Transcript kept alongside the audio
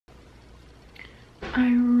I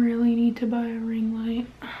really need to buy a ring light.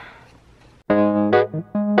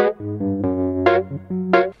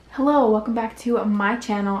 Hello, welcome back to my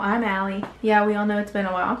channel. I'm Allie. Yeah, we all know it's been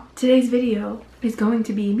a while. Today's video is going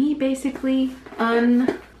to be me basically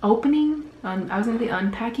opening, I was gonna say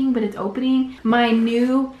unpacking, but it's opening my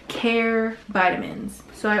new Care vitamins.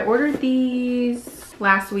 So I ordered these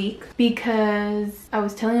last week because I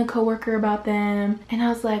was telling a coworker about them and I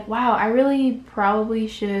was like, wow, I really probably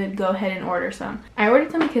should go ahead and order some. I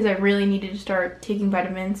ordered them because I really needed to start taking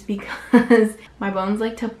vitamins because my bones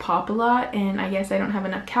like to pop a lot and I guess I don't have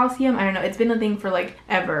enough calcium. I don't know, it's been a thing for like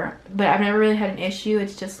ever, but I've never really had an issue.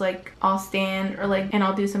 It's just like I'll stand or like, and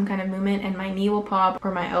I'll do some kind of movement and my knee will pop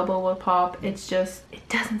or my elbow will pop. It's just, it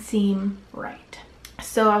doesn't seem right.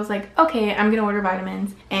 So I was like, okay, I'm gonna order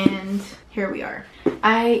vitamins, and here we are.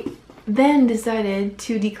 I then decided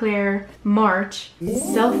to declare March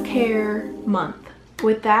self-care month.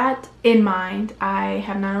 With that in mind, I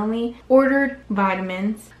have not only ordered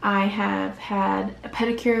vitamins, I have had a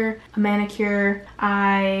pedicure, a manicure,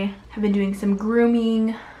 I have been doing some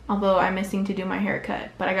grooming, although I'm missing to do my haircut,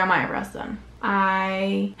 but I got my eyebrows done.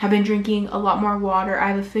 I have been drinking a lot more water.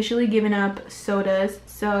 I've officially given up sodas.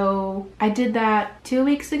 So I did that 2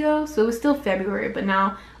 weeks ago. So it was still February, but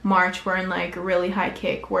now March we're in like a really high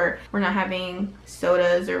kick where we're not having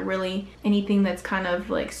sodas or really anything that's kind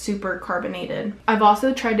of like super carbonated. I've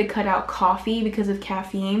also tried to cut out coffee because of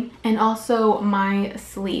caffeine and also my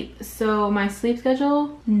sleep. So my sleep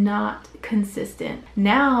schedule, not consistent.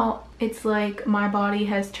 Now it's like my body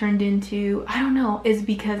has turned into, I don't know, is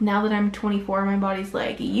because now that I'm 24, my body's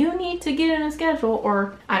like, you need to get in a schedule,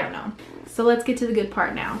 or I don't know. So let's get to the good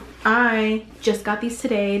part now. I just got these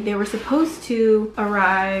today. They were supposed to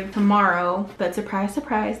arrive tomorrow, but surprise,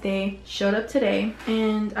 surprise, they showed up today.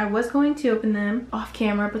 And I was going to open them off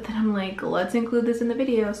camera, but then I'm like, let's include this in the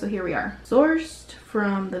video. So here we are. Sourced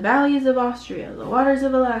from the valleys of Austria, the waters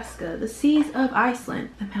of Alaska, the seas of Iceland,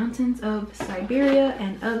 the mountains of Siberia,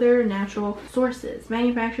 and other natural sources.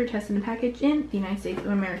 Manufactured, tested, and packaged in the United States of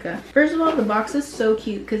America. First of all, the box is so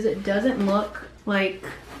cute because it doesn't look like,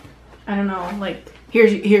 I don't know, like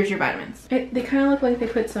here's your vitamins. They kind of look like they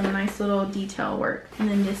put some nice little detail work. And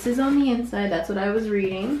then this is on the inside. That's what I was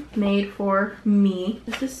reading. Made for me.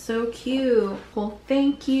 This is so cute. Well,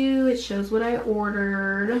 thank you. It shows what I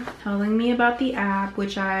ordered. Telling me about the app,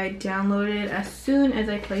 which I downloaded as soon as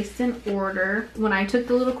I placed an order. When I took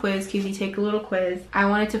the little quiz, because you take a little quiz, I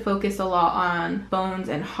wanted to focus a lot on bones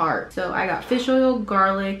and heart. So I got fish oil,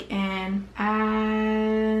 garlic, and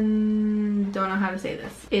don't know how to say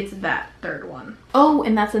this. It's that third one. Oh,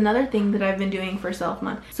 and that's another thing that I've been doing for self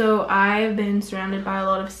month. So I've been surrounded by a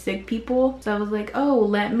lot of sick people. So I was like, oh,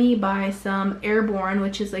 let me buy some Airborne,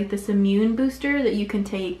 which is like this immune booster that you can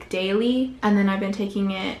take daily. And then I've been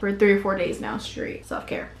taking it for 3 or 4 days now straight.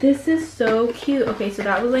 Self-care. This is so cute. Okay, so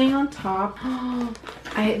that was laying on top.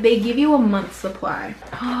 They give you a month's supply.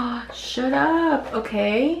 Shut up.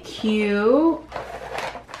 Okay, cute.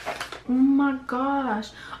 Oh my gosh.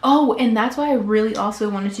 Oh, and that's why I really also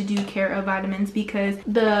wanted to do Care of vitamins, because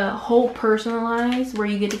the whole personalized where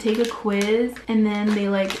you get to take a quiz and then they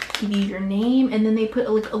like give you your name and then they put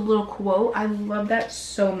like a little quote. I love that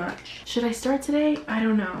so much. Should I start today? I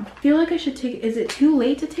don't know. I feel like I should take, is it too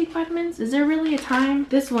late to take vitamins? Is there really a time?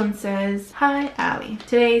 This one says, hi Allie.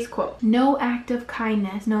 Today's quote, no act of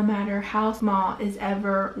kindness, no matter how small, is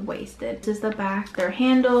ever wasted. This is the back, their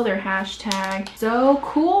handle, their hashtag. So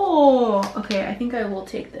cool. Okay, I think I will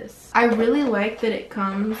take this. I really like that it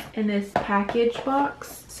comes in this package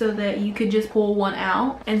box so that you could just pull one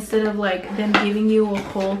out instead of like them giving you a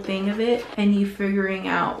whole thing of it and you figuring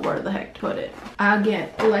out where the heck to put it. Again,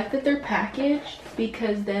 I like that they're packaged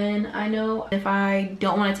because then I know if I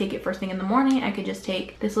don't want to take it first thing in the morning, I could just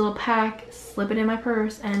take this little pack, slip it in my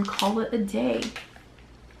purse, and call it a day.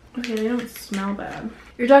 Okay, they don't smell bad.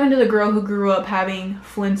 You're talking to the girl who grew up having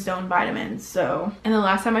Flintstone vitamins, so. And the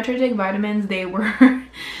last time I tried to take vitamins, they were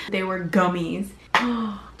they were gummies.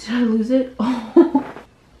 Did I lose it? Oh.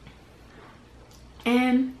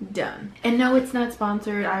 And done. And no, it's not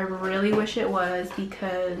sponsored. I really wish it was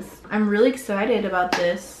because I'm really excited about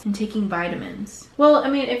this and taking vitamins. Well,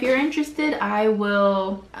 I mean, if you're interested, I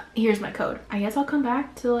will, here's my code. I guess I'll come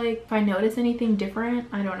back to like, if I notice anything different,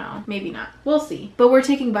 I don't know, maybe not. We'll see. But we're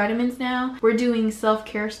taking vitamins now. We're doing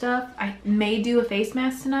self-care stuff. I may do a face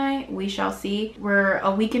mask tonight. We shall see. We're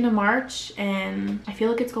a week into March and I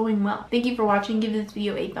feel like it's going well. Thank you for watching. Give this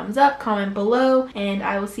video a thumbs up, comment below, and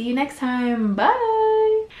I will see you next time. Bye.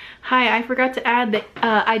 Hi, I forgot to add that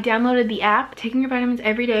I downloaded the app. Taking your vitamins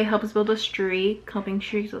every day helps build a streak. Helping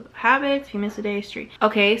streaks with habits. If you miss a day, streak.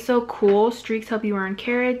 Okay, so cool. Streaks help you earn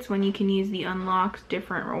carrots when you can use the unlocks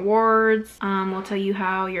different rewards. We'll tell you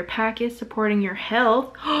how your pack is supporting your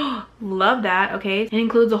health. Love that. Okay, it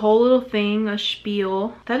includes a whole little thing, a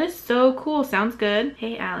spiel. That is so cool. Sounds good.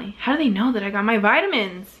 Hey, Allie, how do they know that I got my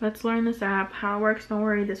vitamins? Let's learn this app. How it works. Don't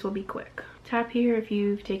worry, this will be quick. Tap here if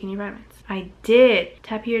you've taken your vitamins. I did.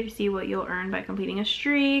 Tap here to see what you'll earn by completing a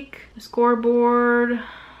streak. The scoreboard.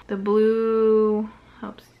 The blue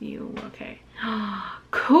helps you. Okay.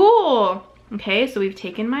 Cool. Okay, so we've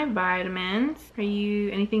taken my vitamins. Are you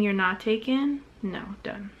anything you're not taking? No,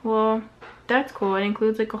 done. Well, that's cool. It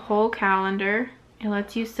includes like a whole calendar. It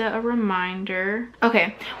lets you set a reminder.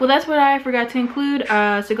 Okay, well that's what I forgot to include.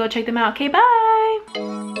 So go check them out. Okay, bye.